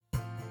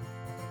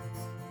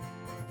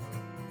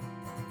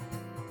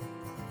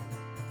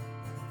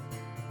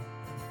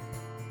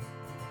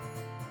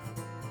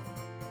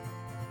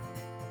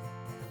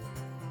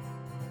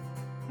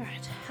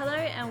Alright, hello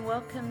and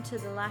welcome to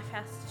the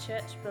Lifehouse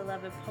Church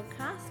Beloved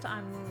podcast.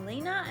 I'm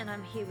Lena and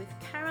I'm here with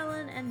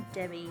Carolyn and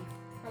Debbie.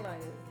 Hello.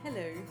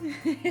 Hello.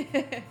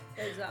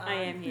 Those are I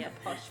am here.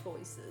 Posh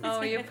voices. Oh,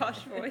 your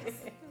posh voice.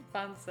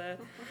 Fun, sir.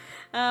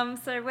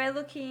 So we're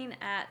looking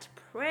at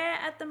prayer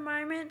at the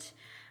moment,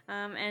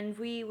 and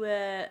we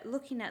were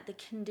looking at the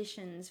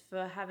conditions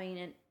for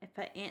having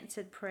for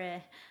answered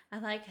prayer. I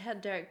like how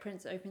Derek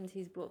Prince opens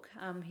his book.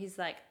 He's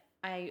like,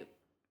 I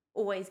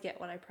always get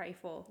what I pray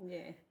for. Yeah.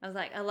 I was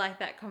like, I like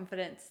that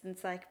confidence. And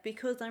it's like,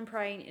 because I'm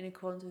praying in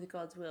accordance with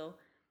God's will,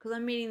 because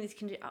I'm meeting this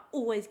condition, I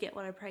always get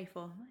what I pray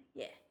for. I'm like,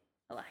 yeah,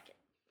 I like it.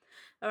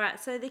 All right,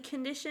 so the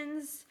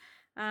conditions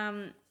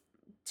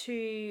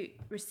to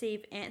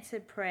receive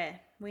answered prayer,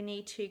 we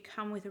need to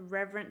come with a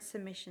reverent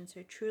submission,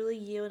 so truly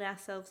yield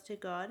ourselves to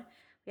God.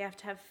 We have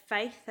to have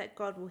faith that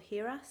God will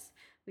hear us.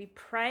 We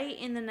pray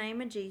in the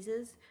name of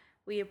Jesus.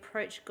 We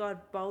approach God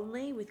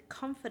boldly with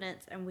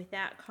confidence and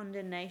without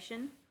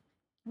condemnation.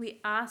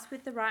 We ask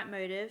with the right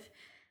motive.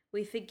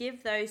 We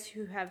forgive those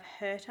who have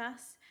hurt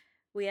us.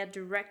 We are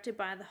directed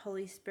by the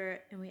Holy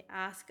Spirit and we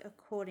ask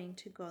according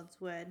to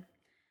God's word.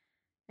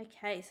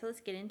 Okay, so let's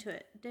get into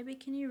it. Debbie,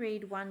 can you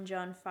read 1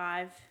 John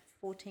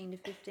 5:14 to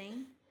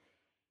 15?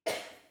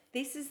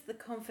 This is the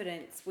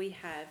confidence we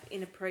have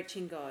in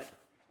approaching God,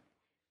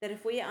 that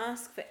if we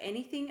ask for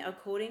anything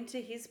according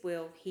to his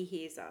will, he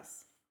hears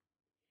us.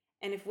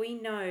 And if we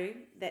know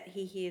that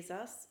he hears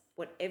us,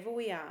 whatever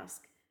we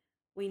ask,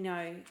 we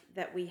know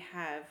that we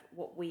have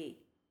what we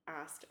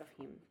asked of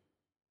him.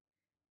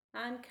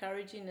 How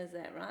encouraging is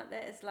that, right?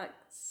 That is like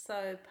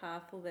so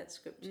powerful, that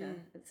scripture.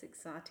 It's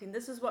exciting.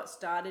 This is what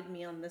started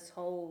me on this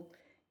whole,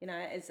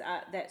 is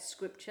that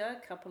scripture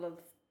a couple of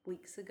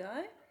weeks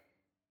ago.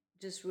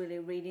 Just really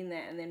reading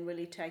that and then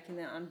really taking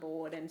that on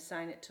board and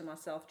saying it to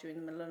myself during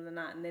the middle of the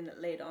night. And then it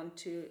led on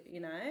to,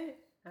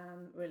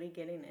 really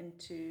getting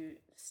into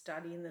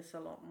studying this a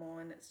lot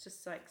more. And it's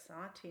just so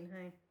exciting,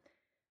 hey?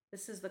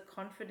 This is the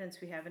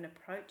confidence we have in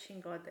approaching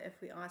God, that if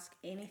we ask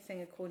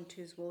anything according to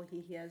his will, he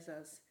hears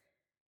us.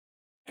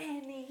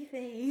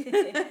 Anything.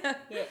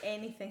 Yeah,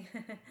 anything.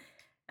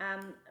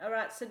 All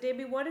right, so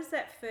Debbie, what does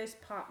that first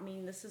part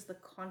mean? This is the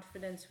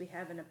confidence we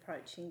have in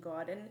approaching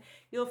God. And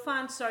you'll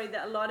find,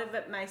 that a lot of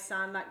it may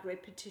sound like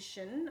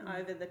repetition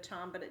over the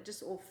time, but it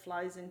just all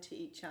flows into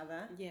each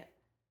other. Yeah.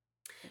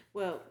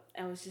 Well,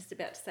 I was just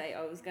about to say,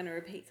 I was going to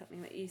repeat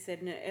something that you said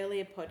in an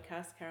earlier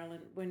podcast,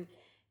 Carolyn, when,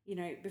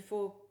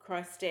 before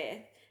Christ's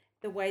death,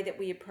 the way that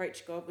we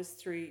approach God was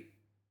through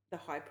the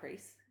high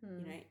priest,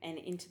 and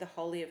into the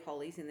Holy of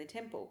Holies in the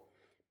temple.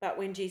 But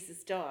when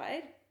Jesus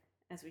died,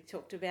 as we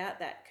talked about,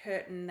 that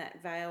curtain,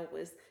 that veil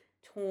was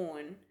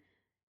torn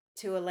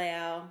to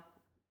allow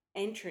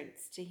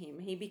entrance to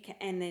him.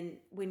 And then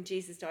when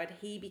Jesus died,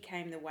 he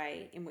became the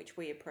way in which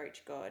we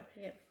approach God.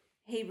 Yep.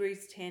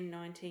 Hebrews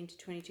 10:19 to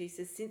 22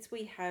 says, since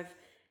we have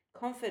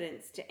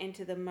confidence to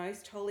enter the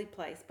most holy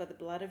place by the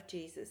blood of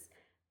Jesus,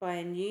 by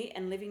a new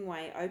and living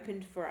way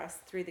opened for us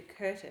through the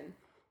curtain,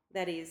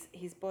 that is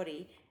his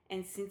body,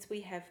 and since we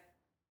have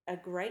a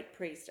great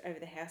priest over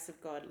the house of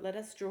God, let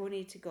us draw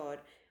near to God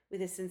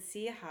with a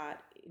sincere heart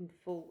in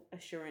full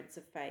assurance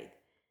of faith.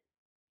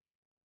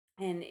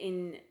 And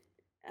in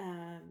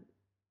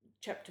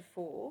chapter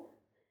 4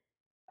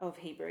 of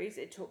Hebrews,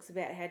 it talks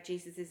about how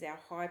Jesus is our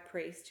high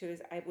priest who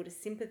is able to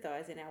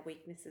sympathize in our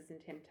weaknesses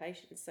and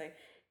temptations. So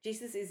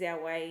Jesus is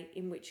our way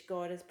in which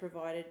God has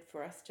provided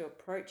for us to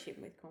approach him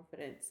with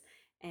confidence,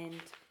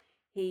 and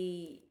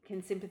he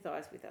can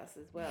sympathize with us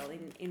as well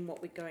in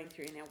what we're going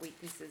through, in our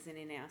weaknesses and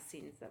in our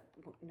sins,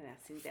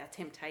 our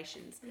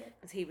temptations.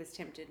 Because he was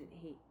tempted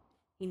and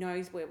he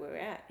knows where we're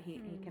at.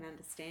 He can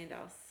understand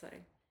us. So,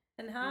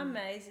 and how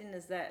amazing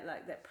is that,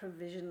 like that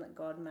provision that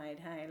God made,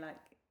 hey, like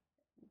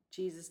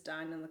Jesus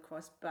dying on the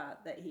cross, but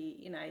that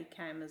he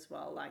came as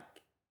well,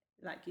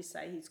 like you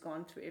say, he's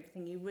gone through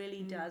everything. He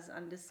really does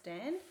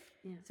understand.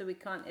 Yeah. So we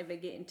can't ever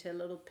get into a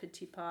little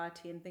pity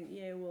party and think,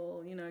 yeah,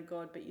 well,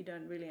 God, but you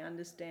don't really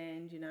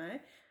understand,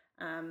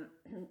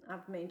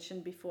 I've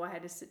mentioned before, I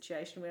had a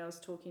situation where I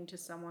was talking to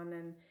someone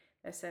and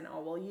they're saying,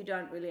 oh, well, you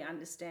don't really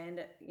understand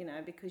it,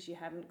 because you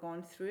haven't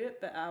gone through it.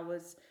 But I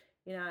was,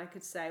 I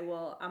could say,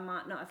 well, I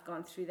might not have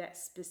gone through that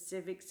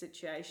specific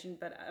situation,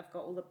 but I've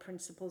got all the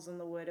principles in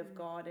the Word of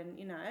God. And,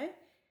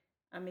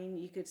 I mean,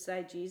 you could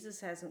say Jesus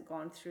hasn't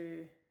gone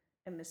through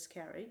a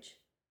miscarriage.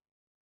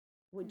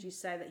 Would you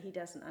say that he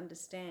doesn't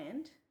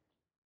understand?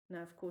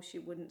 No, of course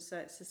you wouldn't. So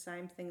it's the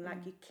same thing.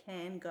 Like you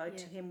can go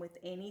to him with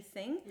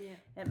anything. Yeah.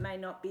 It may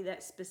not be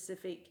that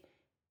specific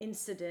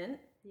incident.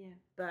 Yeah.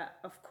 But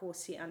of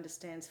course he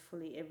understands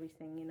fully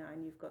everything,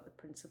 and you've got the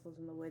principles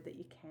in the Word that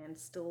you can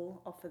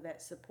still offer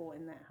that support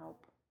and that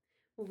help.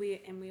 Well, we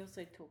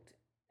also talked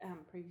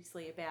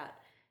previously about,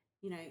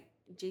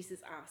 Jesus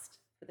asked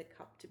for the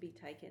cup to be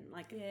taken.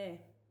 Like,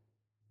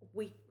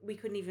 we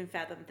couldnn't even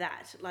fathom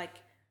that. Like,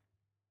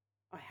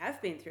 I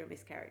have been through a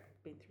miscarriage,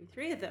 been through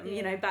 3 of them,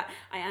 but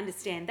I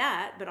understand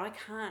that, but I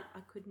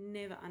could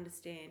never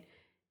understand,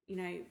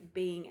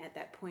 being at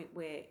that point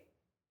where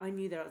I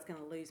knew that I was going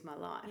to lose my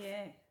life.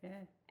 Yeah,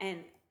 yeah.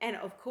 And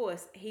of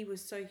course, he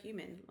was so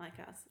human like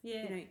us.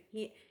 Yeah.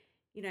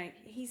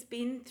 He's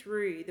been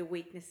through the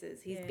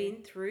weaknesses. He's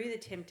been through the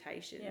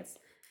temptations.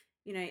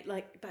 Yep.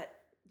 But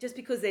just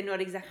because they're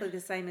not exactly the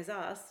same as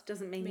us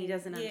doesn't mean he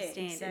doesn't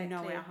understand and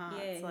know our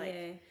hearts.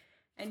 Yeah.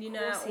 And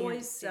I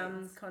always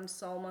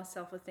console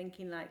myself with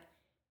thinking like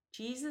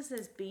Jesus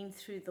has been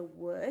through the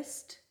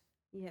worst.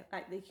 Yeah.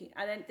 Like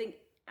I don't think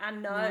I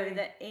know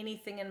that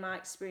anything in my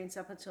experience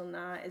up until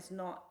now is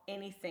not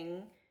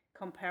anything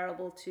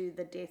comparable to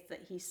the death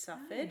that he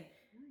suffered.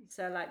 No.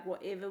 So like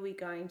whatever we're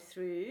going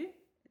through,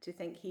 to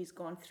think he's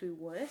gone through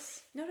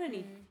worse. Not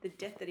only the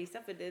death that he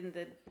suffered and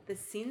the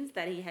sins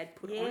that he had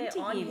put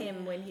on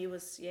him when he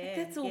was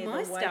that's all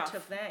my stuff.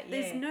 Of that,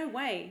 There's no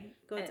way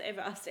God's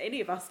ever asked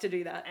any of us to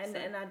do that.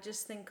 And I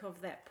just think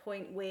of that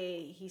point where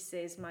he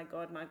says, my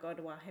God,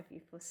 why have you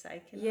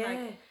forsaken me? Yeah.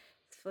 Like,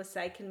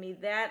 forsaken me.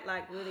 That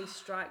like really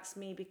strikes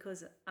me,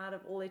 because out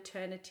of all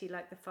eternity,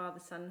 like the Father,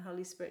 Son, and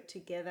Holy Spirit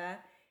together,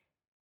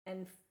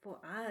 and for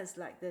us,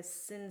 like the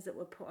sins that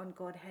were put on,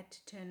 God had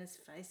to turn his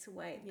face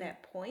away at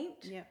that point.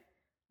 Yeah.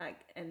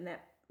 Like, and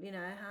that,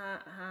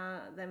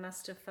 how they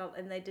must have felt,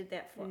 and they did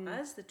that for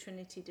us. The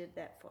Trinity did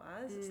that for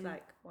us. It's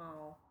like,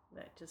 wow,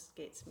 that just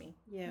gets me.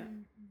 Yeah.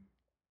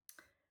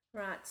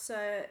 Right.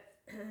 So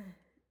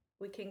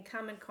we can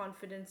come in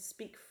confidence,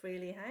 speak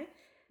freely, hey?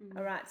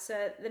 All right,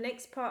 so the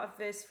next part of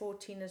verse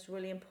 14 is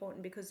really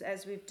important, because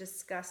as we've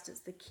discussed,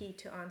 it's the key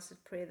to answered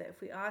prayer, that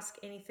if we ask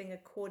anything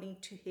according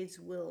to his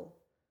will,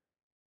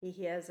 he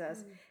hears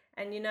us.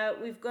 And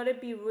we've got to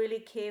be really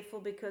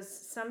careful, because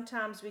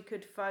sometimes we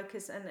could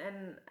focus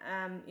and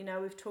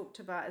we've talked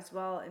about as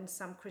well in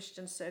some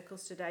Christian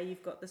circles today,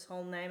 you've got this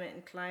whole name it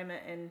and claim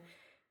it, and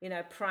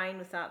praying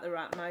without the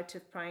right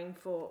motive, praying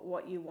for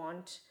what you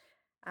want.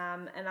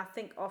 And I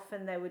think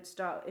often they would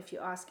start, if you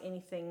ask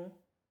anything,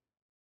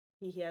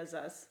 he hears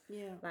us.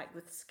 Yeah. Like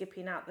with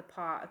skipping out the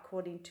part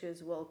according to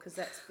his will, because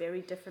that's very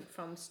different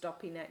from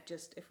stopping at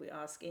just if we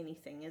ask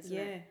anything, isn't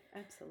it?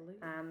 Yeah, absolutely.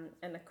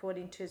 And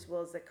according to his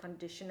will is a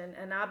condition.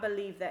 And I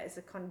believe that is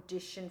a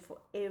condition for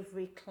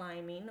every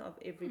claiming of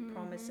every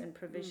promise and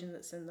provision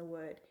that's in the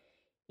word.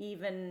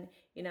 Even,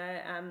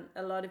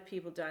 a lot of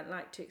people don't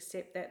like to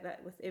accept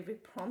that with every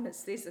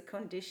promise there's a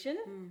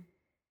condition.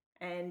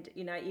 And,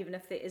 even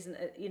if there isn't,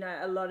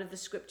 a lot of the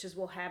scriptures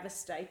will have a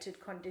stated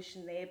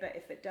condition there, but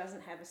if it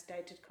doesn't have a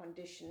stated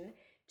condition,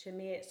 to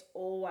me, it's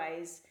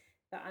always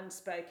the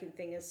unspoken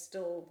thing is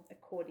still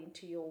according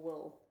to your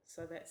will.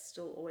 So that's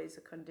still always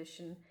a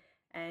condition.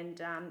 And,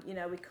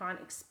 we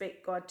can't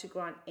expect God to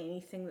grant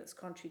anything that's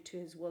contrary to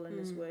his will and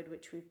his word,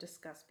 which we've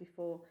discussed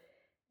before.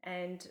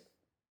 And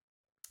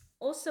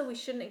also, we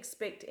shouldn't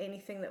expect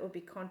anything that will be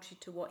contrary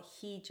to what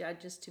he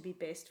judges to be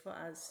best for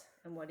us.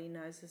 And what he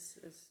knows is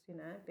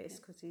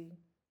best, because he's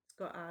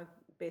got our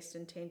best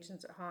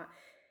intentions at heart.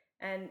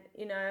 And,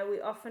 we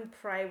often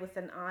pray with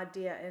an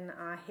idea in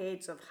our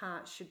heads of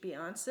hearts should be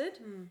answered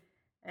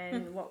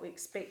and what we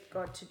expect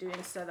God to do.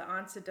 And so the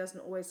answer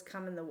doesn't always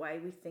come in the way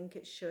we think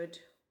it should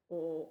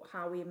or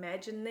how we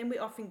imagine. And then we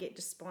often get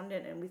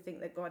despondent and we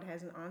think that God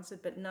hasn't answered.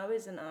 But no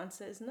is an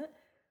answer, isn't it?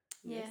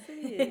 Yes,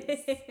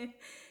 it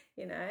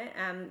is.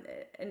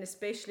 And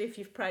especially if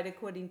you've prayed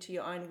according to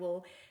your own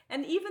will.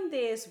 And even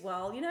there as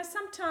well,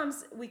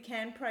 sometimes we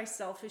can pray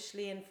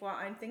selfishly and for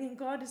our own thing, and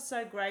God is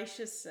so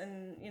gracious,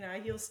 and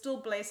he'll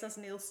still bless us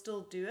and he'll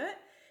still do it.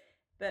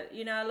 But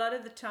a lot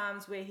of the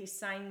times where he's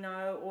saying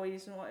no or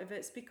he's whatever,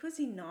 it's because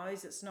he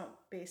knows it's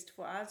not best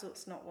for us, or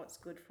it's not what's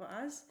good for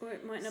us, or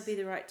it might not be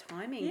the right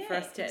timing for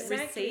us to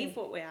receive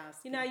what we're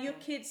asking. Your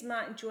kids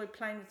might enjoy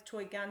playing with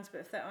toy guns, but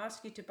if they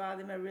ask you to buy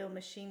them a real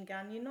machine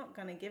gun, you're not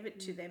going to give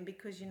it to them,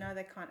 because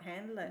they can't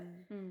handle it.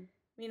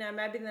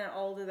 Maybe they're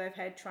older, they've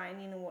had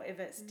training or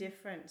whatever, it's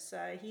different.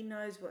 So he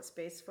knows what's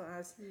best for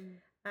us.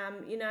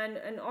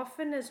 And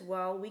often as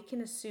well, we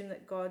can assume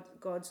that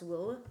God's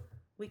will,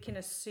 we can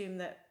assume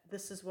that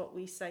this is what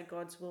we say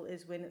God's will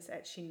is, when it's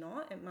actually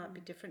not. It might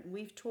be different.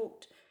 We've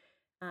talked,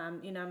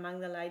 among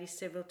the ladies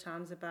several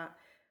times about,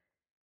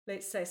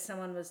 let's say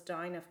someone was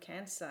dying of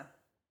cancer,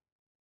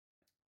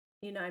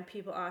 and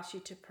people ask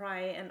you to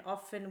pray, and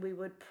often we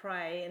would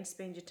pray and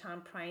spend your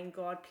time praying,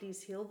 God,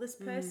 please heal this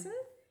person.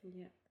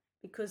 Yeah.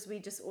 Because we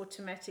just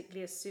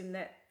automatically assume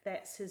that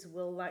that's his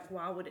will. Like,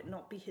 why would it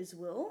not be his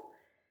will?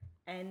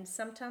 And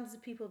sometimes the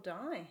people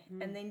die.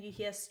 And then you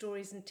hear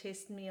stories and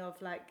testimony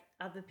of like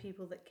other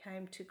people that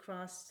came to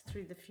Christ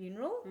through the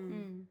funeral,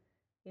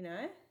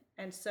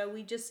 and so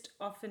we just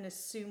often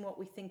assume what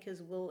we think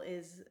his will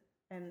is,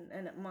 and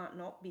it might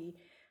not be.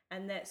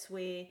 And that's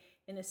where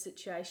in a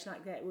situation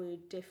like that, we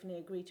would definitely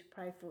agree to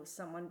pray for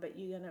someone, but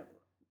you're going to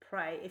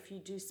pray, if you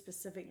do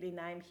specifically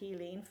name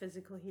healing,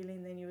 physical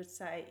healing, then you would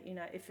say,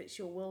 if it's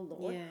your will,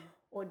 Lord,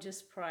 or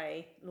just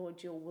pray,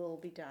 Lord, your will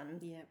be done.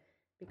 Yeah.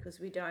 Because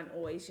we don't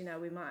always,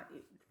 we might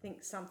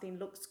think something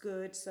looks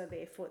good, so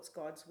therefore it's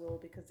God's will,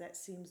 because that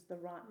seems the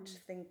right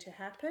thing to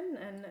happen,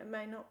 and it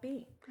may not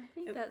be. I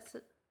think that's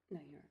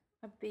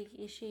a big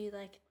issue,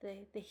 like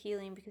the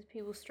healing, because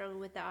people struggle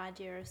with the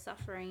idea of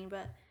suffering,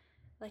 but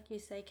like you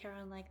say,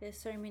 Karen, like there's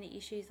so many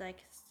issues, like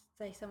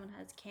say someone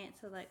has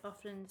cancer, like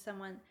often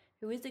someone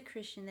who is a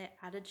Christian, their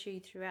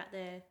attitude throughout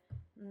their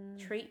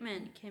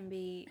treatment can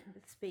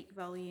speak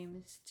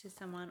volumes to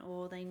someone,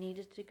 or they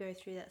needed to go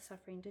through that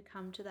suffering to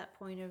come to that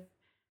point of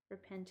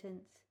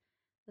repentance.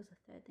 That was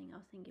the third thing I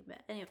was thinking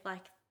about. Anyway,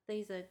 like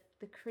these are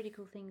the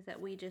critical things that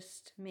we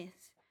just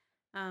miss.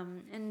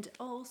 And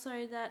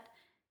also that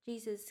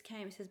Jesus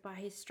came, says by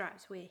his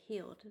stripes we're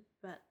healed,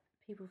 but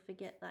people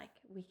forget like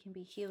we can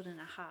be healed in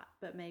our heart,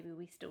 but maybe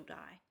we still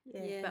die.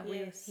 Yeah. But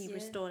he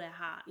restored our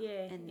heart.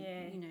 And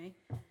you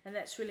know, and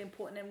that's really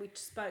important. And we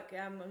spoke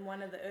in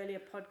one of the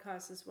earlier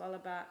podcasts as well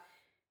about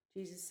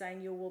Jesus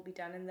saying your will be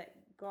done, and that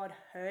God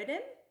heard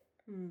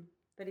him,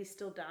 but he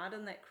still died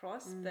on that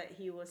cross, but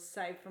he was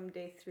saved from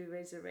death through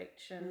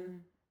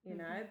resurrection, you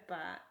know.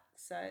 But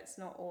so it's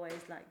not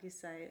always like you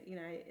say, you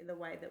know, the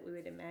way that we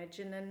would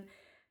imagine. And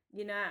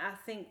you know, I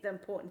think the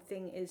important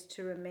thing is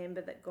to remember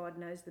that God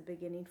knows the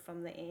beginning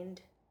from the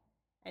end,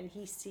 and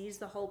he sees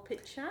the whole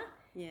picture.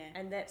 Yeah.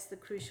 And that's the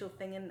crucial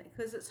thing. And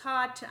because it's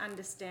hard to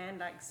understand,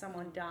 like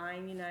someone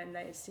dying, you know, and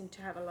they seem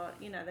to have a lot,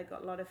 you know, they've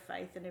got a lot of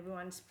faith and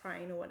everyone's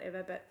praying or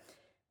whatever, but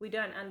we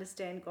don't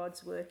understand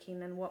God's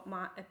working, and what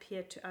might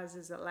appear to us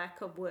as a lack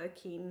of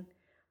working,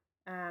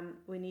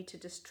 we need to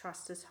just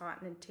trust his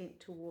heart and intent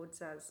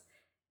towards us.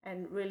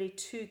 And really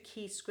two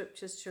key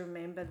scriptures to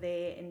remember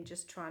there, and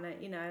just trying to,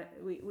 you know,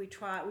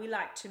 we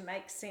like to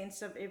make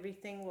sense of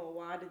everything. Well,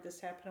 why did this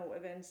happen or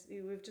whatever? And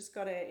we've just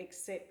got to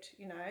accept,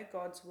 you know,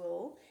 God's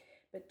will.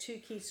 But two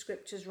key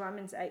scriptures,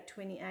 Romans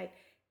 8:28,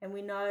 and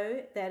we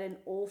know that in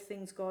all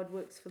things God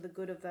works for the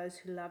good of those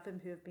who love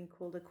him, who have been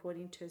called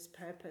according to his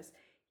purpose.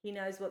 He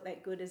knows what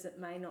that good is. It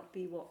may not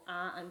be what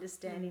our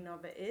understanding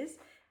of it is.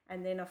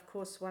 And then, of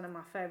course, one of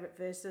my favorite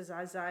verses,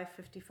 Isaiah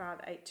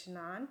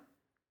 55:8-9.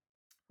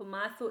 For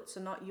my thoughts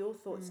are not your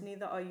thoughts,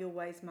 neither are your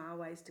ways my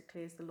ways,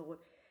 declares the Lord.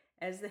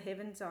 As the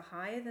heavens are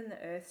higher than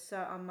the earth, so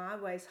are my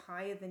ways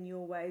higher than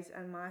your ways,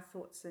 and my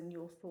thoughts than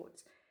your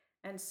thoughts.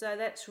 And so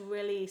that's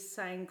really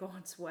saying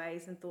God's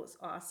ways and thoughts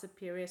are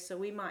superior. So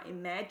we might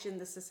imagine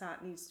this is how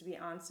it needs to be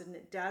answered, and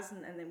it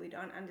doesn't, and then we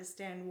don't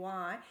understand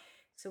why.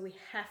 So we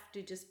have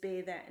to just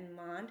bear that in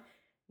mind.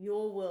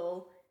 Your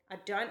will, I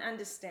don't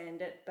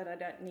understand it, but I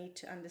don't need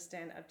to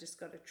understand it. I've just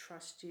got to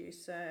trust you.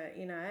 So,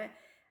 you know,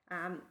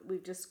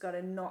 we've just got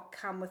to not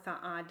come with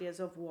our ideas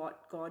of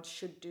what God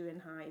should do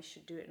and how he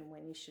should do it and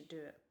when he should do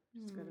it.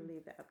 Just got to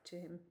leave that up to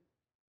him.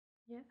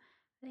 Yeah.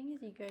 I think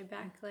as you go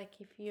back, like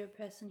if you're a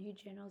person who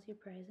journals your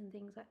prayers and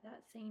things like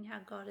that, seeing how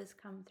God has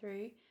come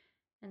through,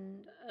 and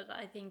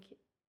I think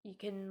you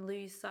can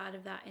lose sight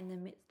of that in the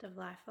midst of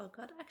life. Oh,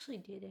 God actually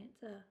did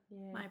answer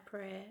my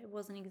prayer. It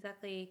wasn't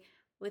exactly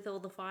with all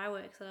the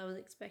fireworks that I was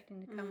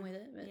expecting to come with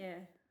it, but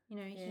you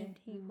know,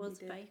 he was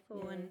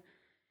faithful.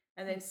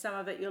 And then some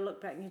of it you'll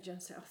look back and you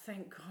just say, oh,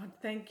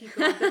 thank you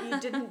God that you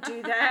didn't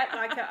do that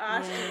like I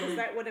asked you, because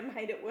that would have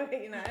made it work,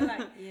 you know,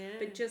 like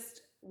but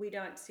just we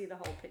don't see the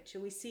whole picture.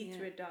 We see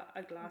through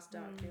a glass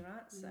darkly,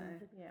 right? So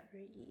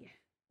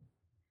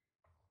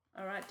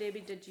all right,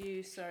 Debbie, did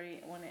you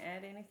want to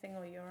add anything,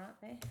 or you're right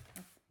there?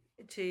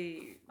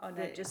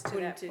 Just to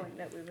that point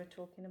that we were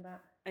talking about.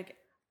 Okay,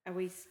 are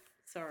we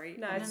sorry?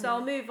 No,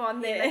 I'll move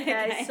on there.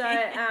 Okay.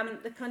 So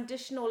the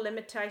conditional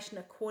limitation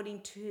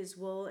according to his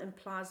will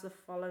implies the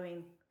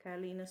following. Okay,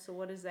 Alina, so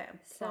what does that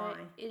imply? So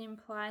it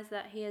implies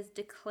that he has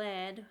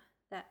declared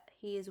that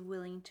he is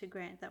willing to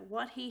grant, that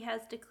what he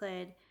has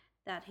declared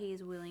that he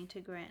is willing to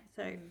grant.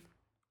 So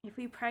if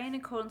we pray in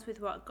accordance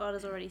with what God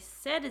has already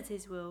said is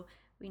his will,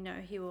 we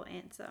know he will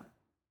answer.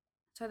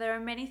 So there are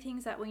many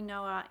things that we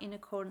know are in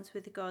accordance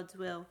with God's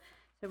will.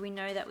 So we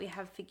know that we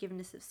have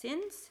forgiveness of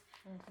sins,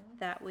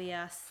 that we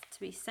are to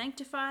be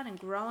sanctified and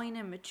growing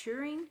and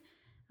maturing.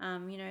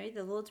 You know,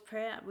 the Lord's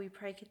Prayer, we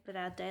pray that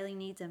our daily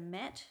needs are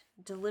met,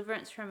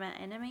 deliverance from our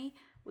enemy.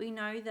 We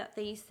know that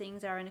these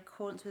things are in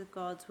accordance with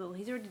God's will.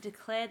 He's already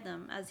declared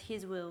them as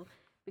his will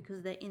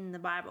because they're in the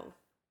Bible.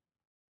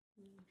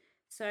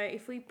 So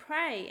if we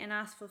pray and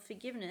ask for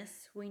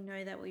forgiveness, we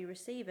know that we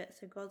receive it.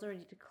 So God's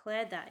already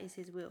declared that is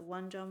his will.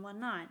 1 John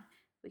 1:9.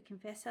 We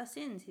confess our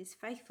sins. He's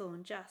faithful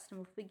and just and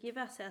will forgive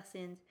us our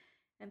sins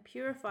and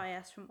purify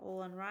us from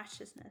all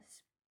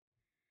unrighteousness.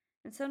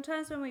 And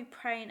sometimes when we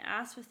pray and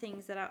ask for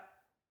things that are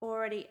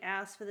already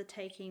ours for the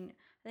taking,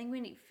 I think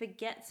we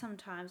forget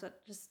sometimes. I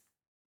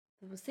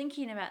was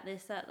thinking about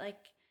this, that like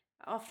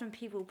often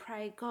people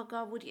pray,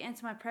 God, would you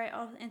answer my prayer?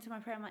 I'll answer my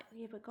prayer. I'm like,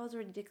 yeah, but God's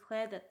already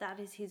declared that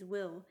is his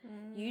will.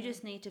 You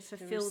just need to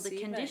fulfill the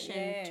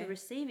condition to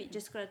receive it. You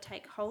just got to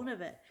take hold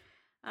of it.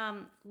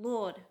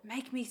 Lord,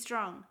 make me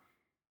strong.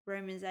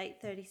 Romans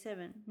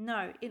 8:37.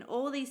 No, in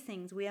all these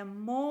things we are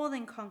more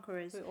than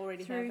conquerors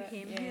through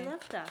him who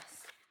loved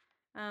us.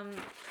 And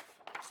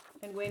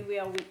when we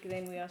are weak,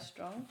 then we are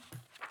strong.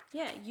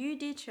 Yeah, you,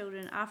 dear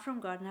children, are from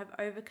God and have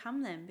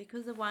overcome them,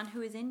 because the one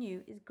who is in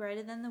you is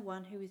greater than the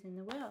one who is in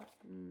the world.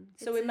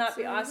 So we might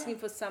be already asking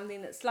for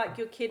something that's like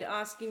your kid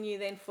asking you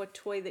then for a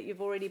toy that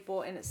you've already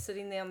bought and it's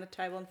sitting there on the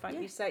table in front.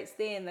 Yeah. You say it's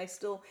there and they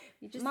still,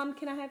 Mum,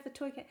 can I have the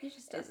toy? You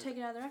just take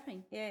it out of the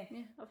wrapping. Yeah.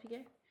 Yeah, off you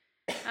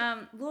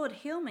go. Lord,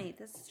 heal me.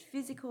 That's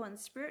physical and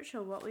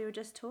spiritual, what we were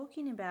just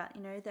talking about,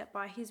 that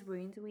by his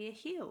wounds we are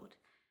healed.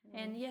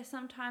 And yeah,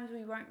 sometimes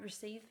we won't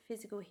receive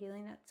physical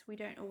healing. We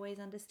don't always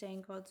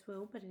understand God's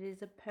will, but it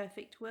is a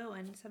perfect will.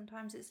 And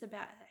sometimes it's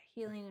about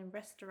healing and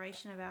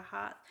restoration of our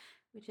heart,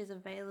 which is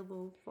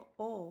available for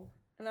all.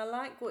 And I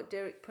like what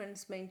Derek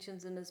Prince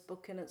mentions in his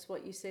book, and it's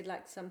what you said,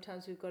 like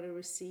sometimes we've got to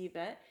receive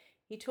it.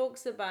 He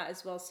talks about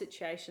as well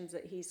situations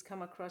that he's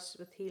come across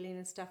with healing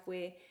and stuff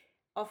where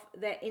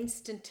that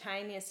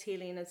instantaneous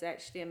healing is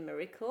actually a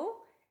miracle.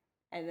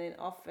 And then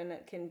often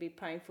it can be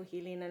praying for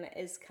healing and it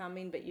is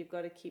coming, but you've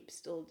got to keep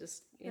still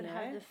just,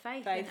 have the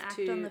faith and act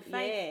on the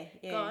faith.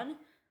 Yeah. God,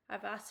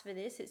 I've asked for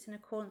this. It's in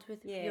accordance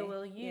with your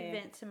will. You've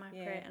answered my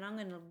prayer, and I'm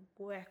going to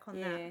work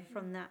on that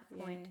from that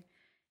point.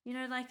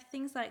 Like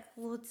things like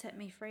Lord set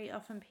me free.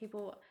 Often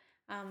people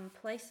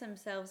place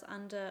themselves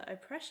under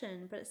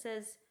oppression, but it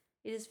says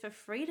it is for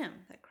freedom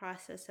that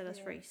Christ has set us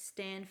free.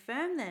 Stand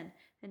firm then,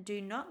 and do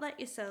not let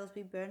yourselves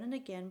be burdened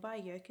again by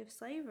a yoke of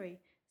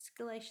slavery.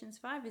 Galatians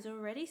 5 has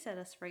already set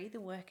us free. The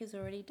work is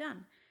already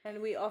done.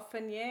 And we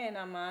often, in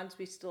our minds,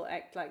 we still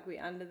act like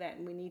we're under that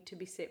and we need to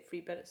be set free,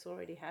 but it's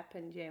already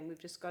happened, and we've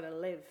just got to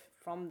live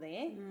from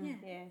there.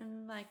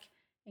 And like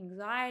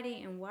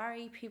anxiety and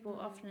worry, people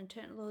often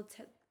turn, Lord,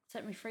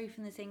 set me free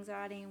from this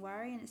anxiety and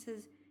worry. And it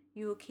says,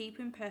 you will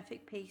keep in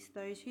perfect peace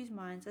those whose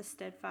minds are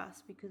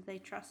steadfast because they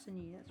trust in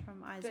you. That's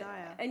from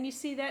Isaiah. And you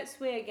see, that's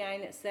where,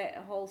 again, it's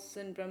that whole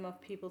syndrome of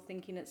people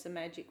thinking it's a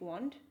magic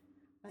wand.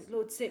 Like,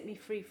 Lord, set me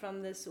free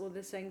from this or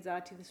this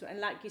anxiety. And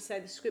like you say,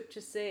 the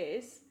scripture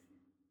says,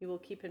 you will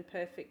keep in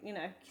perfect,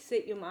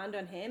 set your mind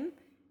on him.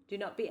 Do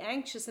not be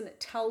anxious, and it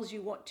tells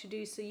you what to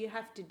do. So you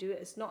have to do it.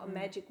 It's not a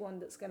magic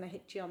wand that's going to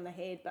hit you on the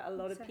head, but a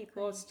lot of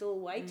people are still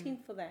waiting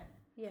for that.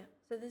 Yeah.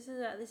 So this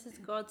is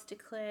God's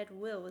declared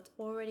will. It's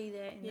already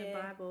there in the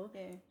Bible.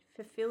 Yeah.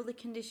 Fulfill the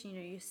condition.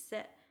 You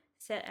set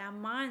our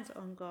minds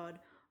on God,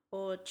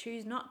 or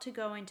choose not to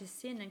go into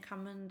sin and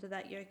come under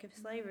that yoke of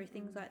slavery,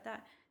 things like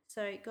that.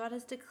 So God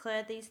has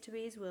declared these to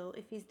be his will.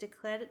 If he's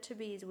declared it to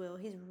be his will,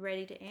 he's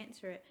ready to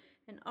answer it.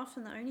 And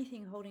often the only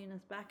thing holding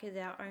us back is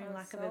our own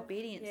lack of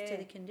obedience to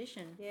the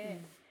condition. Yeah.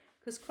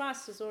 Because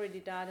Christ has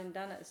already died and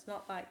done it. It's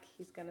not like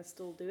he's going to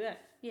still do it.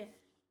 Yeah.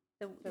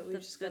 The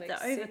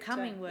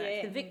overcoming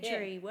work, the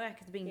victory work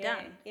has been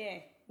done. Yeah,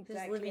 exactly.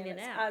 Just living and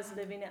it it's out. us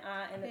living it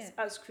out, and it's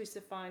us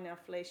crucifying our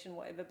flesh and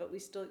whatever, but we're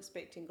still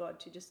expecting God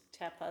to just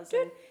tap us.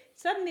 And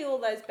suddenly all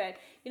those bad,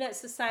 it's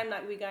the same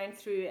like we're going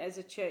through as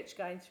a church,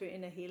 going through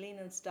inner healing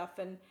and stuff.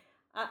 And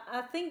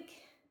I think,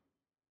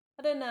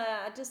 I don't know,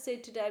 I just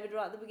said to David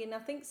right at the beginning, I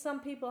think some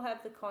people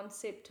have the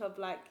concept of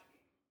like,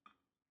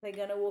 they're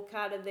going to walk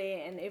out of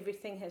there and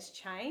everything has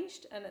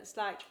changed. And it's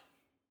like,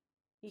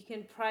 you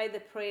can pray the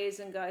prayers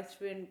and go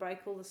through and break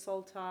all the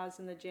soul ties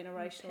and the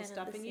generational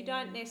stuff, and you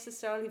don't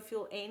necessarily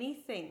feel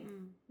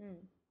anything.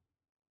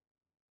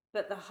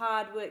 But the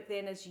hard work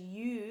then is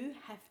you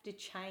have to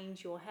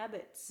change your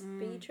habits.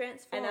 Be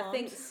transformed. And I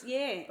think,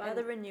 by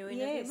the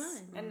renewing of your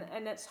mind.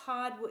 And it's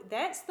hard work.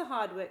 That's the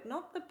hard work,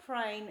 not the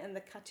praying and the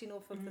cutting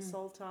off of the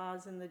soul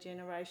ties and the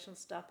generational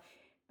stuff.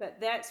 But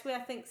that's where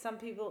I think some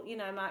people,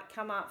 might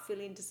come out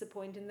feeling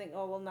disappointed and think,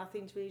 oh, well,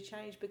 nothing's really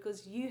changed,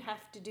 because you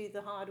have to do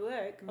the hard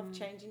work of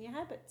changing your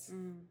habits,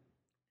 I'm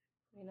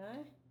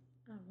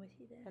with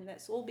you there. And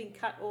that's all been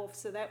cut off,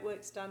 so that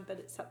work's done, but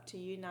it's up to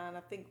you now. And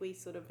I think we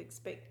sort of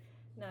expect,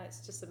 no,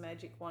 it's just a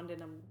magic wand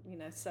and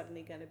I'm,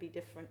 suddenly going to be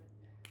different.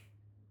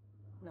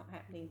 Not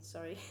happening,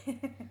 sorry.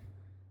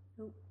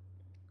 Nope.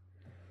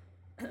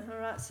 All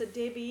right, so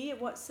Debbie,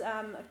 what's,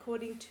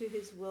 according to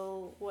his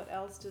will, what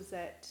else does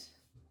that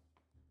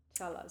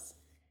tell us?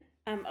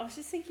 I was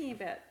just thinking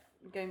about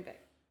going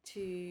back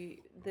to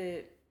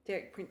the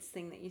Derek Prince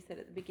thing that you said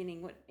at the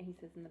beginning. What he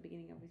says in the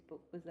beginning of his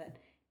book was that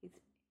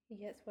he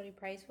gets what he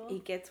prays for. He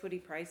gets what he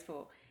prays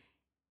for.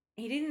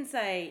 He didn't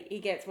say he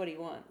gets what he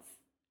wants.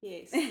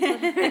 Yes.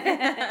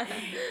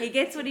 He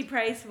gets what he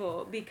prays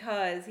for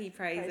because he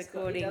prays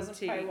according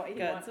to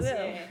God's will.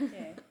 Yeah.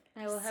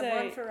 I will have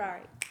one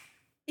Ferrari.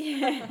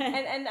 Yeah.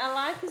 And I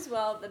like as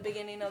well at the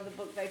beginning of the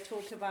book they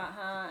talk about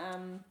how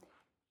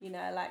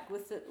like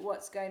with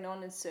what's going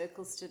on in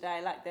circles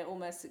today, like they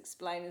almost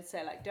explain and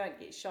say like, don't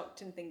get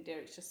shocked and think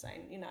Derek's just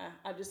saying,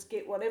 I just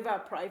get whatever I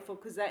pray for,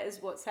 because that is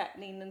what's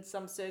happening in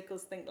some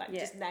circles. Think like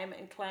just name it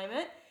and claim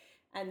it.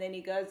 And then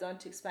he goes on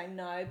to explain,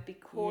 no,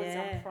 because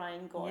I'm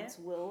praying God's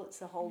will,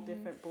 it's a whole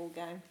different ball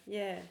game.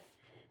 Yeah.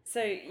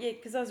 So,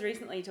 because I was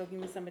recently talking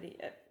with somebody,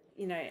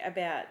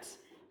 about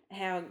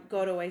how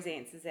God always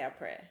answers our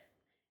prayer,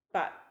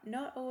 but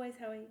not always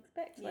how he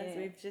expects, as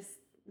we've just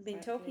been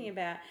talking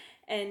about.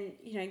 And,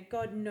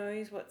 God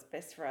knows what's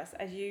best for us.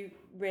 As you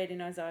read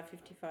in Isaiah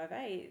 55:8,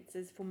 it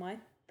says, for my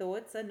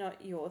thoughts are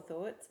not your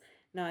thoughts,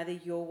 neither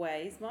your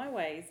ways, my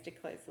ways,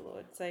 declares the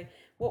Lord. So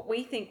what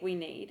we think we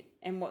need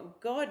and what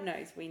God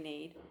knows we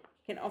need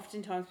can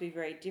oftentimes be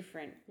very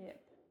different. Yeah.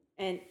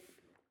 And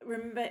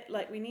remember,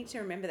 we need to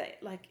remember that,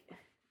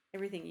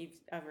 everything you've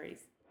already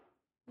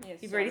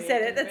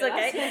said it. That's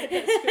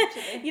okay.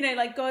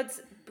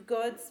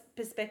 God's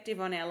perspective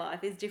on our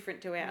life is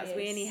different to ours. Yes.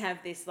 We only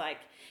have this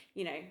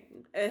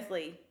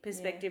earthly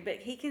perspective, but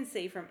He can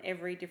see from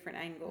every different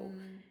angle.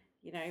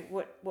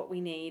 What we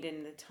need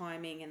and the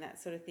timing and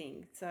that sort of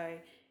thing. So,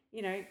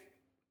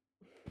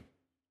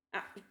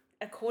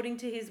 according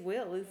to His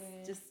will is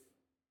just.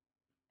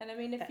 And I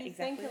mean, if you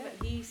think of it,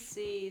 He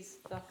sees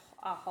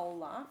our whole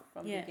life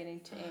from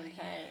beginning to end,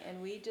 hey?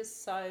 And we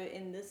just so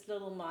in this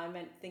little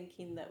moment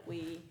thinking that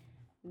we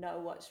know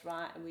what's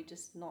right, and we're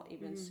just not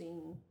even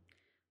seeing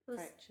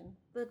fraction.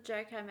 The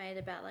joke I made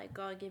about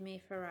God give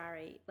me a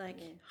Ferrari,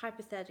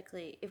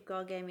 hypothetically, if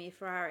God gave me a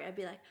Ferrari, I'd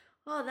be like,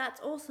 oh,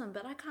 that's awesome,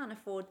 but I can't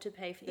afford to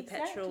pay for the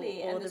petrol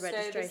or the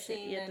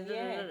registration.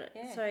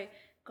 So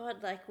God,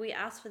 we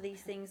ask for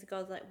these things.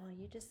 God's like, well,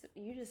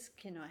 you just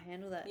cannot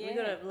handle that. We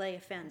got to lay a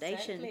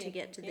foundation to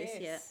get to this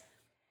yet.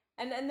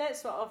 And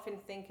that's what I often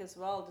think as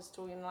well. Just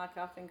talking I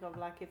think of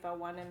if I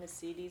won a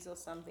Mercedes or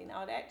something,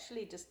 I would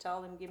actually just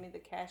tell them give me the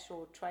cash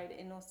or trade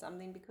in or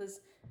something, because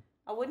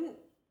I wouldn't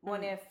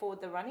want to afford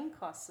the running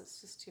costs.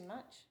 It's just too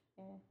much.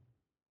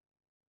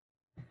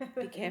 Yeah.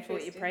 Be careful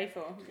what you pray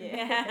for.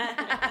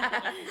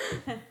 Yeah.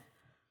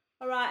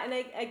 All right, and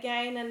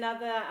again,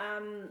 another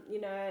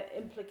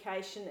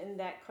implication in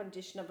that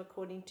condition of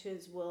according to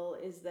His will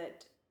is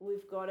that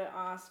we've got to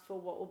ask for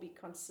what will be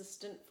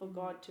consistent for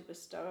God to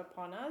bestow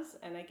upon us.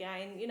 And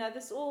again,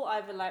 this all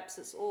overlaps.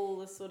 It's all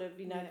the sort of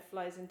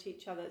flows into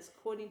each other. It's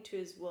according to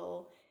His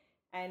will,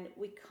 and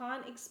we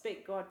can't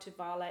expect God to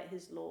violate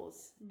His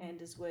laws and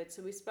His word.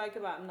 So we spoke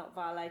about Him not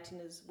violating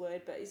His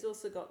word, but He's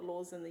also got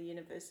laws in the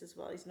universe as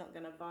well. He's not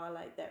going to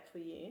violate that for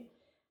you.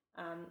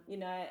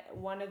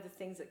 One of the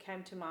things that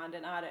came to mind,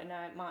 and I don't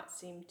know, it might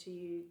seem to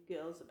you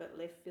girls a bit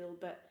left field,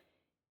 but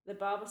the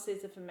Bible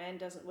says if a man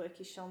doesn't work,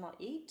 he shall not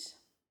eat.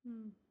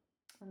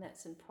 And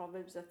that's in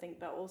Proverbs, I think,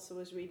 but also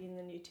was reading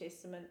the New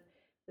Testament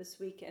this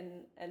week,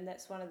 and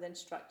that's one of the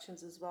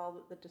instructions as well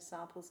that the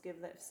disciples give,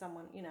 that if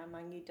someone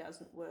among you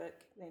doesn't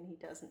work, then he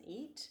doesn't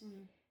eat.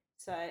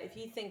 So if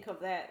you think of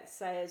that,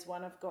 say, as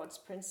one of God's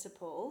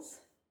principles,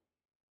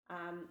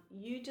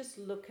 you just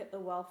look at the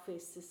welfare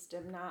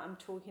system. Now I'm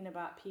talking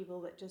about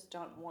people that just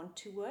don't want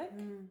to work.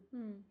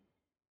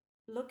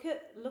 Look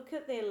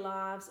at their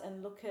lives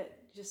and look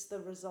at just the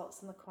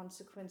results and the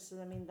consequences.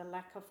 I mean, the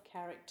lack of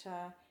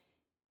character,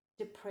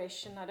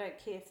 depression. I don't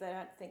care if they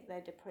don't think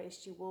they're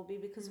depressed, you will be,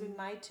 because we're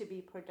made to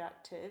be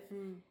productive.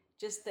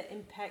 Just the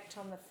impact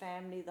on the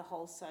family, the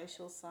whole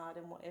social side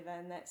and whatever,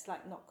 and that's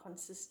not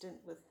consistent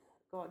with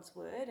God's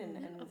word, and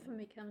it often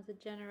becomes a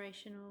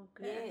generational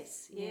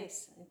curse.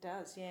 Yes, it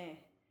does.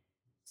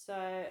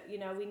 So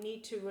we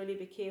need to really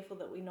be careful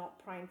that we're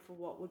not praying for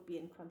what would be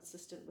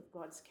inconsistent with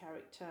God's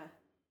character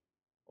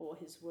or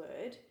His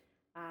word.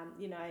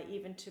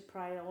 Even to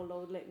pray, oh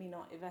Lord, let me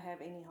not ever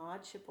have any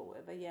hardship or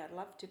whatever. I'd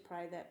love to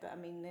pray that, but I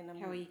mean, then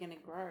how are you going to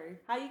grow?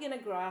 How are you going to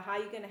grow? How are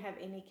you going to have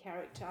any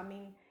character? I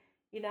mean,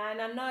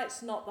 and I know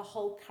it's not the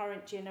whole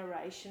current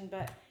generation,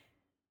 but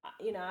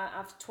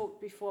I've talked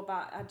before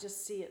about, I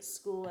just see at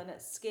school, and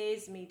it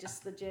scares me,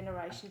 just the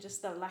generation,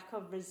 just the lack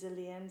of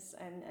resilience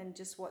and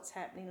just what's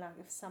happening.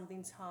 If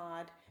something's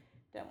hard,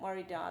 don't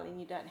worry, darling,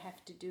 you don't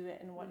have to do it,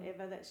 and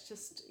whatever. That's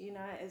just,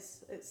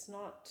 it's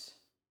not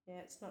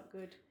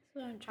good. So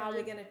how are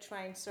we going to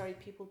train,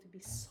 people to be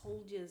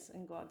soldiers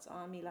in God's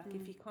army?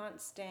 If you can't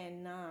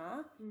stand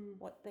now,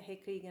 what the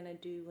heck are you going to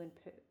do when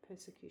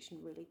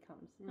persecution really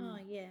comes? Oh,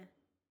 yeah.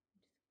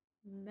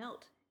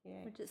 Melt.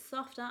 Yeah. We're just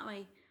soft, aren't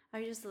we? I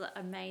was just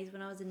amazed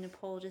when I was in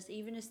Nepal, just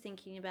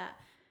thinking about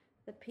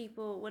the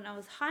people when I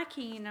was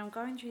hiking and I'm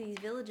going through these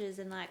villages,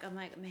 and I'm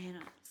like, man,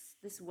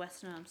 this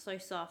Westerner, I'm so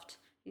soft.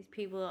 These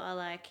people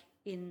are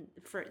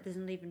there's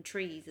not even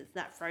trees, it's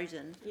that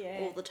frozen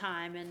all the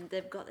time, and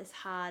they've got this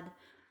hard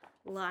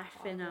life.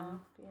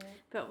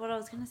 But what I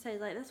was going to say,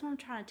 that's what I'm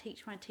trying to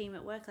teach my team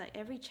at work.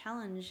 Every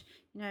challenge,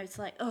 it's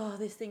oh,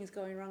 this thing's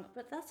going wrong,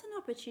 but that's an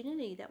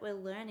opportunity that we're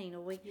learning, or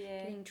we're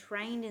getting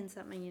trained in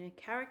something.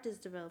 Character's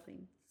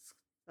developing.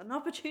 An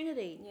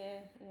opportunity.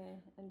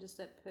 And just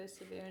that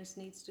perseverance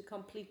needs to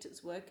complete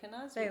its work in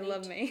us. They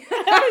love me.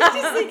 I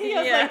was just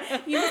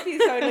thinking, you must be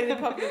totally the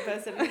popular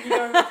person. You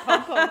don't have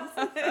pom-poms.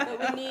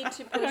 But we need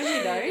to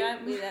persevere,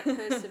 don't we? That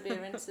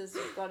perseverance has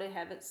got to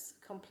have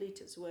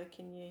complete its work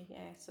in you.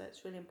 So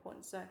it's really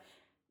important. So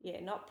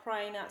not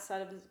praying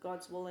outside of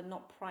God's will, and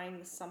not praying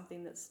with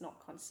something that's not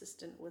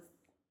consistent with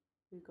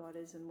who God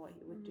is and what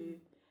He would do.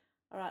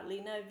 All right,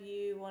 Lena, if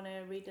you want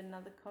to read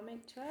another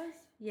comment to us?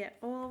 Yeah,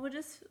 well, we'll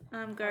just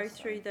go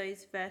through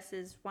those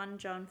verses, 1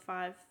 John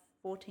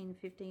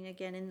 5:14-15,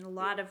 again, in the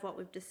light of what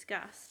we've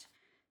discussed.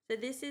 So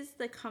this is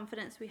the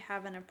confidence we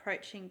have in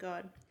approaching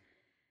God,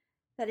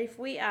 that if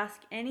we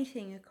ask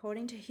anything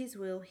according to His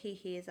will, He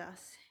hears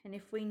us. And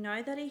if we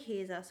know that He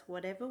hears us,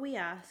 whatever we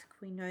ask,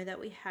 we know that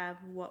we have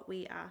what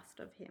we asked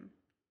of Him.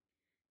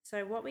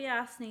 So what we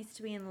ask needs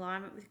to be in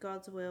alignment with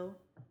God's will.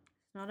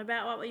 It's not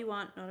about what we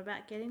want, not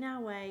about getting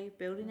our way,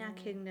 building our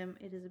kingdom.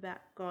 It is about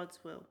God's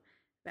will,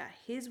 about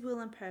His will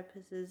and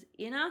purposes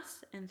in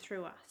us and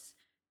through us,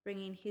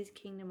 bringing His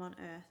kingdom on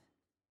earth.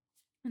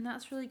 And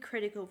that's really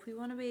critical. If we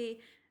want to be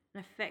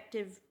an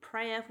effective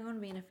prayer, if we want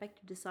to be an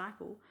effective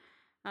disciple,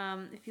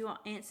 if you want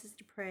answers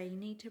to prayer, you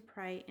need to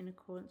pray in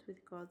accordance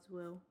with God's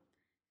will.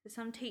 So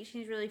some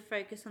teachings really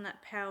focus on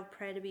that power of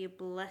prayer to be a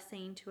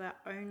blessing to our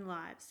own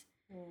lives,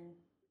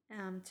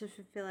 to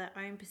fulfill our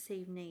own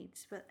perceived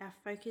needs. But our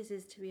focus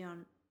is to be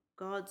on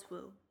God's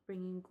will,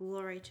 bringing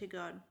glory to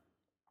God.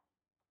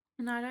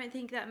 And I don't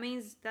think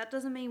that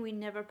doesn't mean we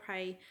never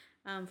pray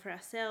for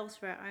ourselves,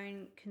 for our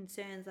own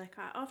concerns. Like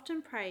I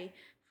often pray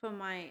for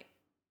my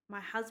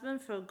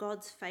husband, for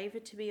God's favor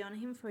to be on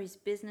him, for his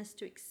business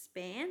to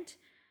expand.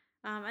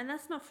 And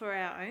that's not for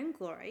our own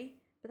glory,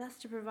 but that's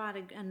to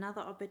provide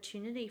another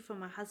opportunity for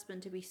my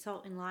husband to be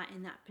salt and light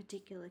in that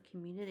particular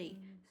community.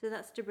 So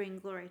that's to bring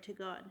glory to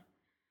God.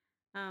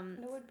 And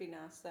it would be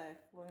nice though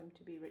for him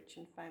to be rich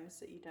and famous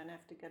that you don't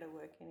have to go to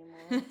work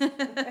anymore.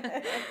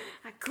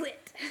 I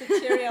quit. It's a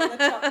cherry on the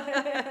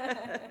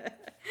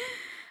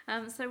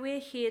top. So we're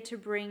here to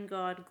bring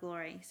God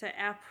glory. So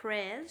our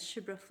prayers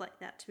should reflect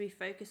that, to be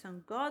focused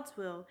on God's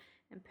will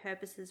and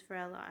purposes for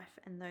our life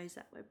and those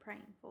that we're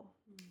praying for.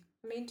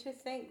 I mean, to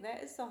think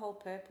that is the whole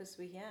purpose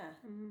we're here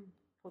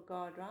for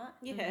God, right?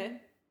 Yeah.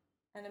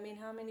 And I mean,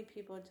 how many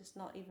people are just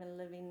not even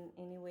living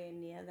anywhere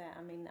near that?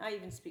 I mean, I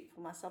even speak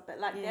for myself, but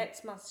like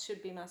that's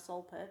should be my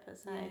sole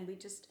purpose. Yeah. And we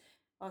just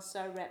are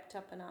so wrapped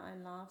up in our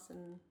own lives,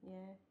 and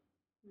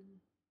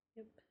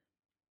Yep.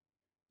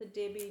 So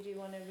Debbie, do you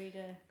want to read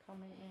a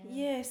comment now?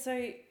 Yeah,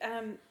 so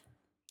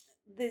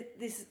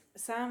this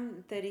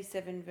Psalm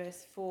 37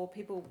 verse 4,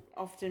 people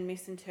often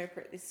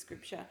misinterpret this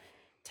scripture.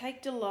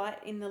 Take delight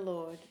in the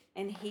Lord,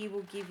 and He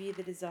will give you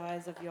the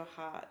desires of your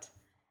heart.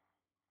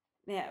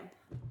 Now,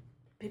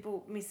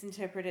 people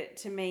misinterpret it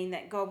to mean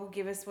that God will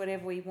give us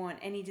whatever we want,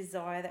 any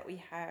desire that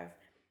we have.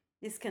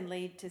 This can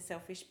lead to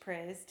selfish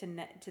prayers, to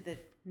the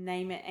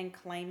name it and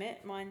claim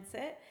it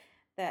mindset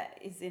that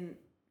is in,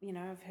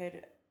 I've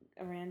heard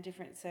around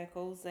different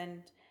circles,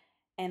 and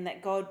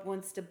that God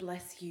wants to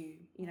bless you,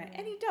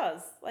 and He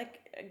does.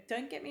 Like,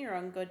 don't get me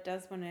wrong, God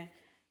does want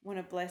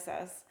to bless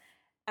us.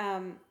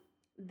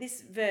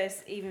 This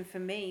verse, even for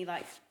me,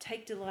 like,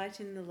 take delight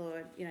in the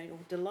Lord, or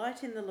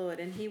delight in the Lord,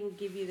 and He will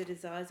give you the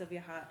desires of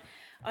your heart.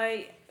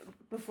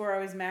 Before I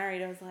was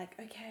married, I was like,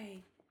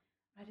 okay,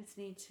 I just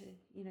need to,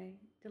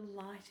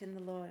 delight in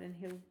the Lord, and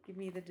He'll give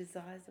me the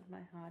desires of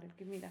my heart. He'll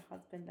give me the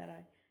husband that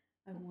I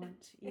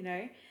want,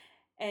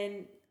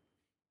 and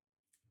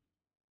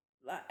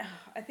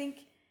I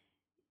think,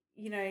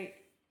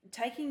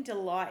 taking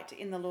delight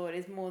in the Lord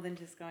is more than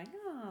just going,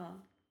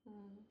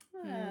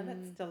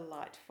 that's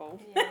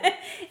delightful. Yeah.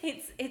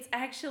 It's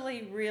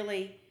actually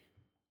really,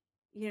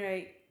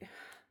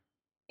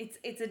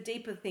 it's a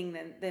deeper thing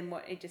than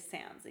what it just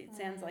sounds. It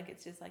sounds like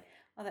it's just like,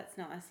 oh, that's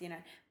nice,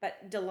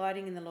 But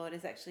delighting in the Lord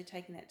is actually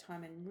taking that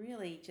time and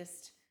really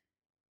just,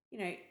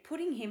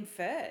 putting Him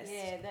first.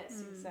 Yeah, that's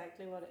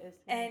exactly what it is.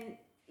 And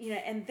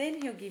and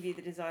then He'll give you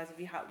the desires of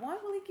your heart. Why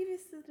will He give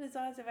us the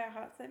desires of our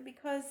hearts then?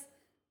 Because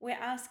we're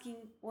asking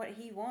what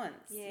He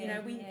wants.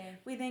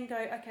 We then go,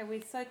 okay,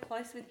 we're so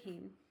close with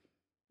Him.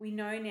 We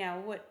know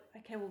now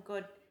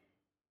God,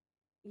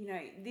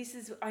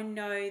 I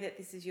know that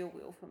this is your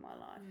will for my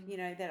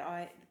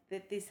life.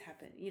 That this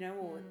happened,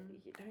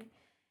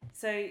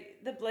 So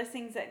the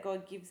blessings that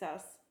God gives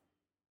us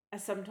are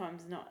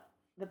sometimes not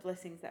the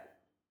blessings that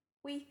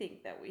we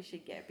think that we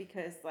should get,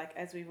 because, like,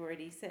 as we've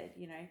already said,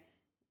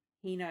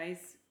 He knows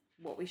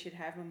what we should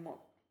have and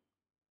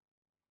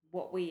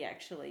what we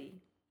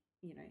actually,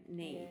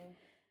 need. Yeah.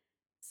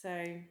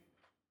 So,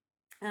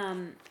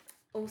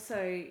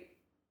 also,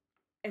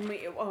 and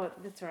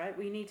that's right,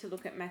 we need to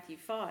look at Matthew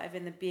 5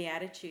 and the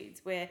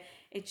Beatitudes, where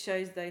it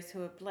shows those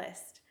who are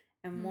blessed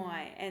and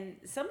why. And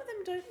some of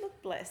them don't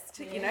look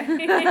blessed,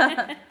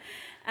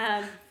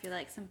 I feel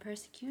like some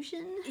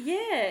persecution.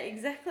 Yeah,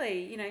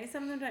 exactly.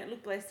 Some of them don't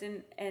look blessed,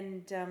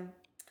 and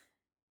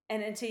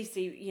until you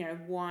see,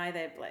 why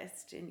they're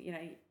blessed,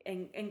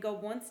 and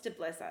God wants to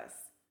bless us.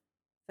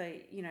 So,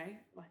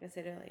 like I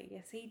said earlier,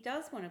 yes, He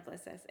does want to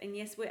bless us, and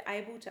yes, we're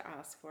able to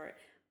ask for it,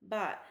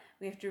 but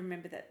we have to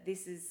remember that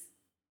this is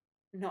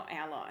not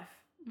our life.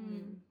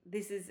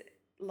 This is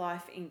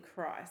life in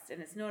Christ,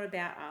 and it's not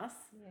about us.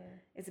 Yeah.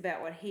 It's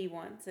about what He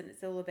wants, and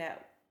it's all about,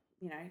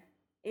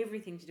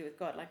 everything to do with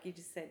God, like you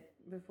just said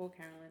before,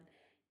 Carolyn,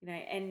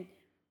 and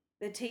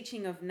the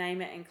teaching of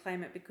name it and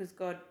claim it, because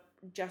God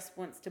just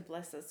wants to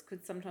bless us,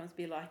 could sometimes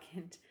be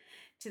likened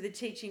to the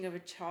teaching of a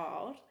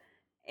child,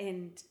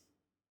 and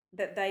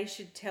that they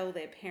should tell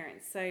their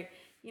parents. So,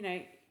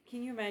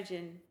 can you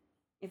imagine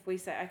if we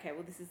say, okay,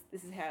 well, this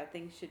is how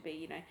things should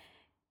be,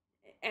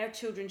 our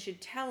children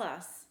should tell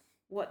us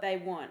what they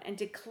want and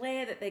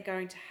declare that they're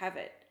going to have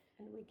it.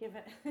 And we give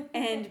it.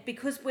 And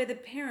because we're the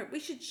parent, we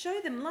should show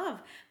them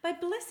love by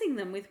blessing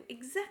them with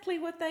exactly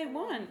what they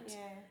want.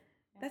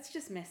 Yeah. That's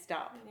just messed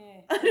up.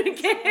 Yeah. I don't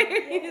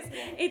care. Yeah.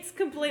 It's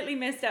completely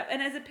messed up.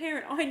 And as a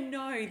parent, I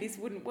know this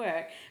wouldn't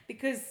work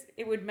because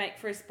it would make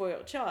for a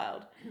spoiled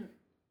child.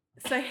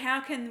 So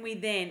how can we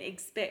then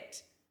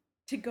expect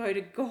to go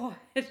to God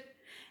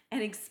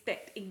and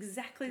expect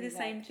exactly the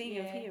same thing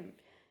of him?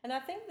 And I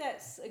think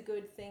that's a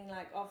good thing,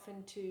 like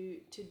often to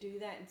do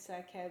that and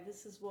say, okay,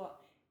 this is what,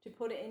 to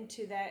put it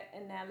into that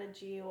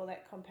analogy or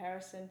that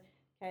comparison.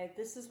 Okay,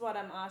 this is what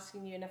I'm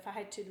asking you, and if I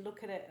had to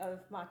look at it of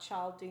my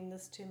child doing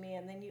this to me,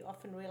 and then you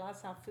often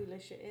realize how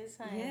foolish it is,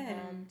 hey? Yeah.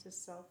 How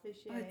just selfish.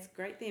 Yeah. Oh, it's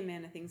great the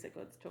amount of things that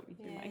God's taught me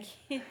through my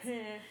kids.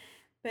 Yeah.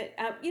 But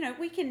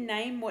we can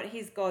name what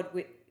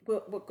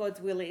what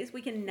God's will is.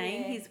 We can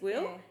name His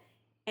will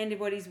and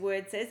what His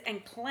word says,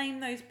 and claim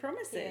those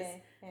promises.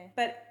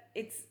 But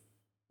it's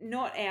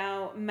not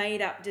our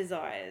made up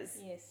desires.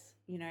 Yes.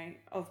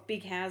 Of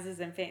big houses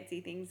and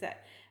fancy things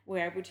that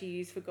we're able to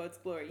use for God's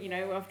glory.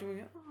 Often we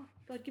go, oh,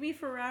 God, give me a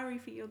Ferrari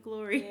for your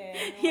glory.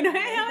 Yeah,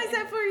 how is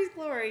that for His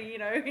glory?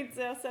 It's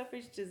our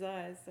selfish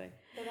desires. So,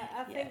 but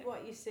I think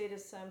what you said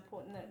is so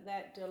important,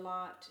 that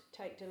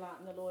take delight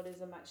in the Lord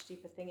is a much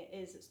deeper thing.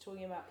 It's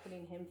talking about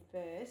putting Him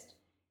first,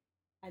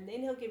 and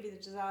then He'll give you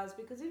the desires,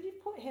 because if you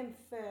put Him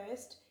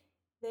first,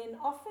 then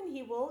often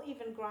He will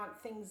even grant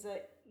things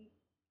that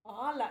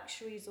are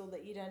luxuries or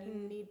that you don't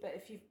even need. But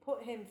if you've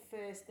put Him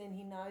first, then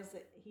He knows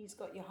that He's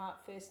got your heart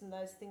first, and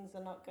those things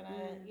are not gonna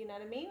you know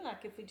what I mean?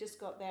 Like if we just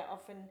got that,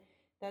 often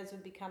those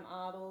would become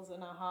idols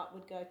and our heart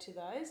would go to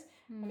those.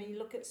 I mean, you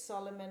look at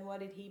Solomon,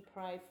 what did he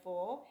pray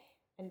for?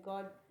 And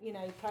God, he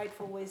prayed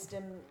for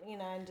wisdom,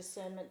 and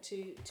discernment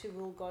to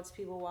rule God's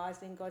people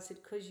wisely. And God said,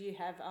 because you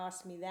have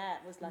asked me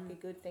that, was like a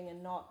good thing,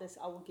 and not this,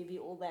 I will give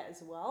you all that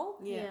as well.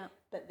 Yeah.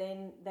 But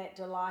then that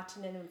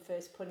delighting in Him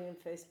first, putting Him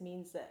first,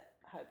 means that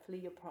hopefully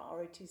your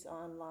priorities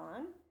are in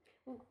line.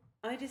 Well,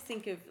 I just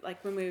think of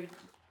like when we're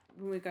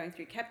going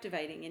through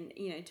captivating, and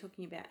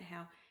talking about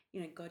how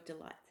God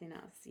delights in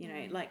us.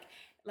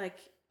 Like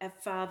a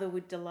father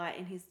would delight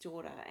in his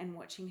daughter and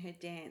watching her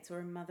dance, or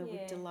a mother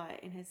would delight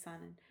in her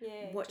son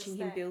and watching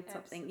him build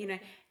something.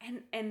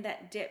 And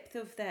that depth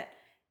of that,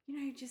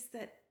 just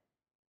that.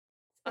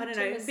 I don't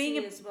know,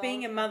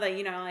 being a mother.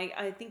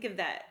 I think of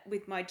that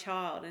with my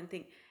child and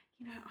think,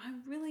 I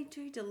really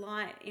do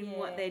delight in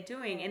what they're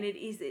doing, and it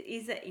is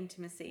that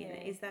intimacy, and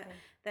it is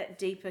that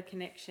deeper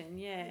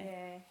connection.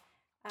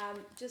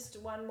 Just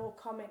one more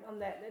comment on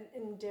that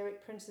in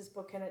Derek Prince's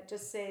book, and it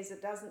just says,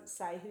 it doesn't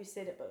say who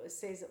said it, but it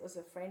says it was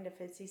a friend of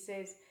his. He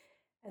says,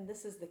 and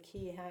this is the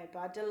key, hey,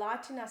 by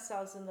delighting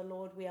ourselves in the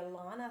Lord, we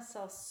align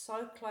ourselves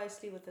so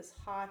closely with His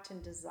heart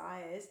and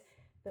desires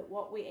that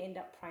what we end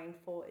up praying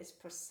for is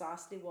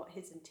precisely what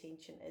His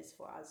intention is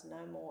for us,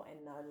 no more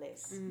and no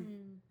less.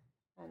 And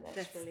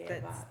that's really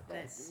about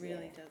that.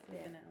 Really does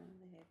hit the nail on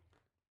the head.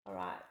 All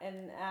right,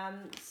 and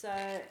so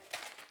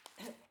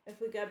if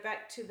we go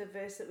back to the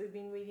verse that we've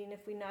been reading,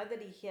 if we know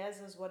that He hears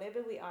us,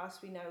 whatever we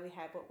ask, we know we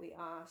have what we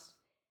asked.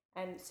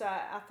 And so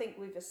I think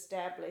we've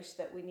established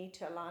that we need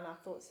to align our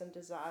thoughts and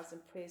desires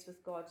and prayers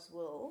with God's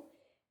will.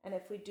 And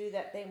if we do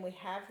that, then we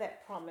have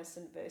that promise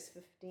in verse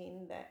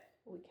 15 that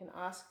we can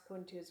ask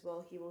according to His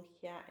will, He will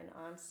hear and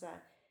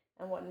answer.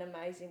 And what an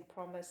amazing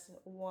promise.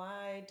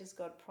 Why does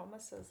God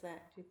promise us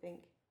that, do you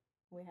think?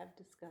 We have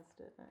discussed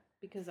it. Right?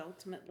 Because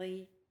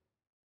ultimately,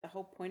 the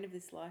whole point of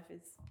this life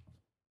is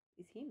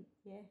Him.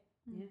 Yeah.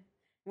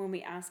 When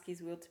we ask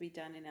His will to be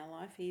done in our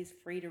life, He is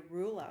free to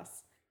rule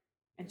us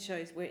and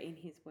shows we're in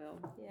His will.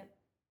 Yeah.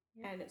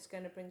 And it's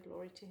going to bring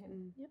glory to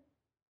Him. Yep.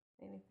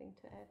 Anything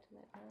to add to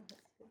that? No,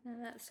 that's good. No,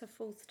 that's a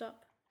full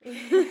stop.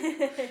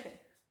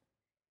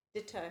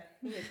 Ditto.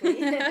 You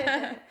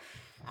agree?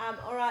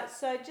 All right,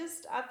 so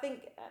I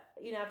think,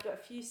 I've got a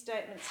few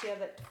statements here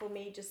that for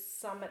me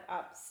just sum it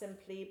up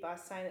simply by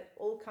saying it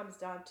all comes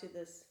down to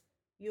this: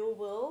 your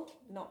will,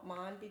 not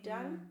mine, be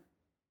done,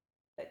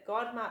 that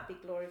God might be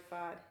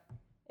glorified,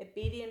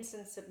 obedience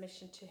and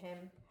submission to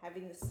Him,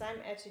 having the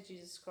same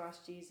attitude as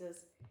Christ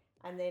Jesus,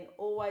 and then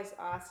always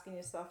asking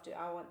yourself, do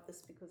I want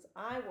this because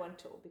I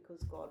want it or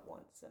because God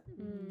wants it?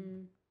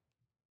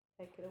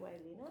 Take it away,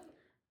 Lena.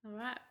 All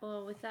right,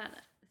 well, with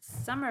that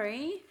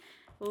summary,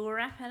 we'll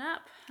wrap it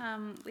up.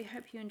 We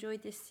hope you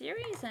enjoyed this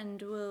series,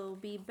 and we'll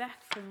be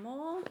back for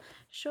more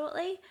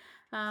shortly.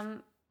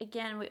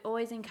 Again, we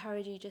always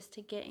encourage you just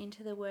to get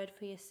into the Word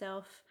for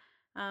yourself.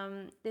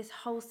 This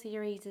whole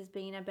series has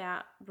been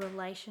about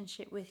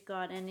relationship with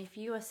God, and if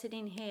you are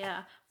sitting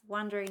here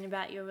wondering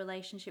about your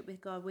relationship with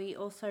God, we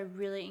also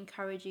really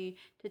encourage you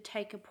to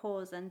take a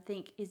pause and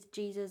think, is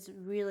Jesus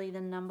really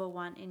the number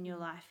one in your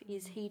life?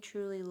 Is He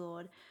truly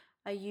Lord?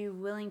 Are you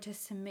willing to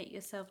submit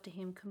yourself to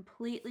Him,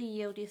 completely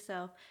yield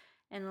yourself,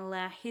 and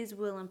allow His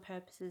will and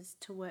purposes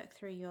to work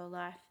through your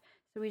life?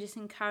 So we just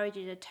encourage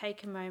you to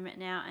take a moment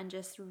now and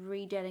just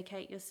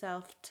rededicate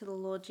yourself to the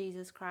Lord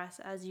Jesus Christ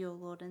as your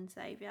Lord and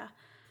Saviour.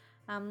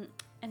 And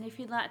if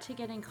you'd like to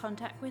get in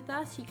contact with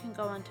us, you can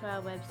go onto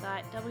our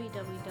website,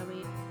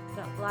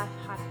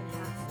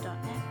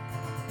 www.life-house.net.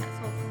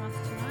 That's all from us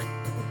tonight.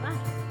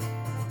 Goodbye.